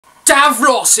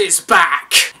Davros is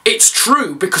back! It's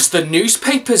true because the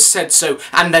newspapers said so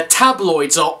and the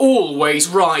tabloids are always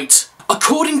right.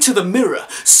 According to the Mirror,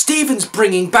 Stephen's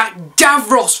bringing back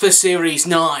Davros for Series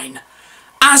 9.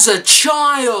 As a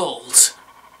child!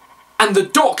 And the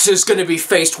Doctor's going to be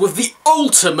faced with the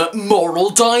ultimate moral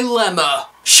dilemma.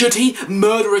 Should he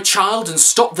murder a child and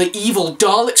stop the evil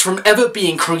Daleks from ever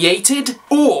being created?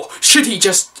 Or should he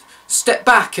just step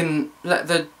back and let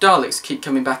the Daleks keep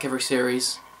coming back every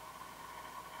series?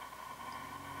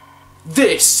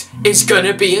 This is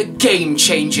gonna be a game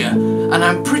changer, and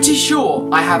I'm pretty sure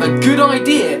I have a good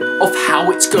idea of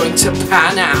how it's going to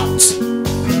pan out.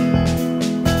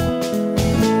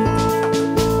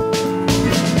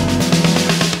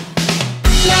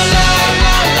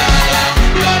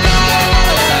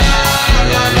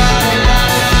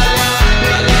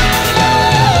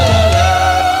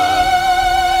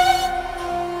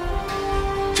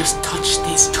 Just touch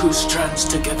these two strands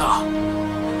together,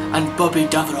 and Bubby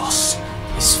Davros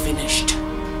is finished.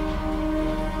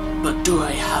 But do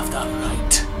I have that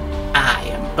right? I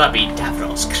am Bubby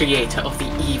Davros, creator of the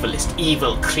evilest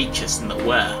evil creatures in the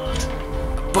world.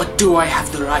 But do I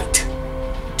have the right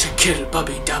to kill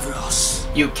Bubby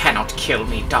Davros? You cannot kill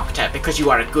me, Doctor, because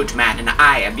you are a good man and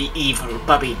I am the evil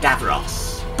Bubby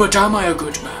Davros. But am I a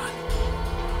good man?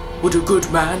 Would a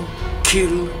good man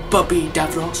kill Bubby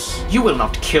Davros? You will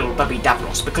not kill Bubby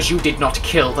Davros because you did not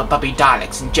kill the Bubby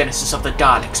Daleks in Genesis of the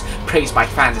Daleks, praised by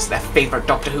fans as their favourite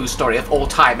Doctor Who story of all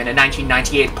time in a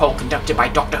 1998 poll conducted by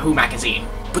Doctor Who magazine.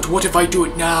 But what if I do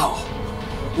it now?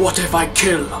 What if I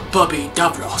kill Bubby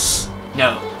Davros?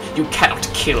 No, you cannot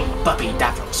kill Bubby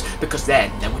Davros because then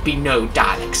there would be no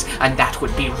Daleks and that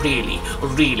would be really,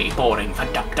 really boring for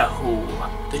Doctor Who.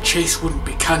 The chase wouldn't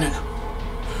be canon.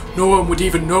 No one would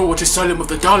even know what Asylum of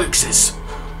the Daleks is.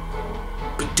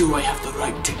 But do I have the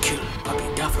right to kill Bubby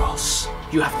Davros?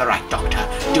 You have the right, Doctor.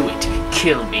 Do it.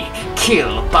 Kill me.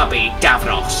 Kill Bubby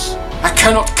Davros. I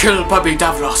cannot kill Bubby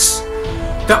Davros.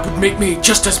 That would make me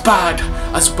just as bad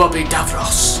as Bubby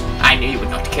Davros. I knew you would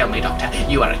not kill me, Doctor.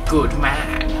 You are a good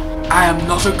man. I am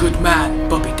not a good man,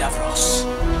 Bubby Davros.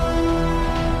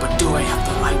 But do I have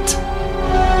the right?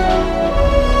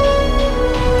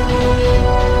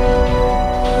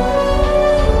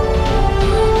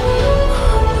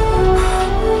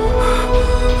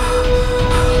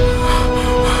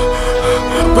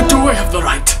 But do I have the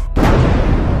right?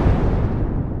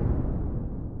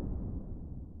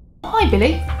 Hi,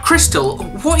 Billy. Crystal,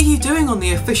 what are you doing on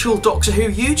the official Doctor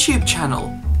Who YouTube channel?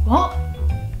 What?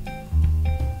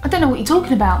 I don't know what you're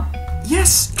talking about.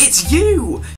 Yes, it's you!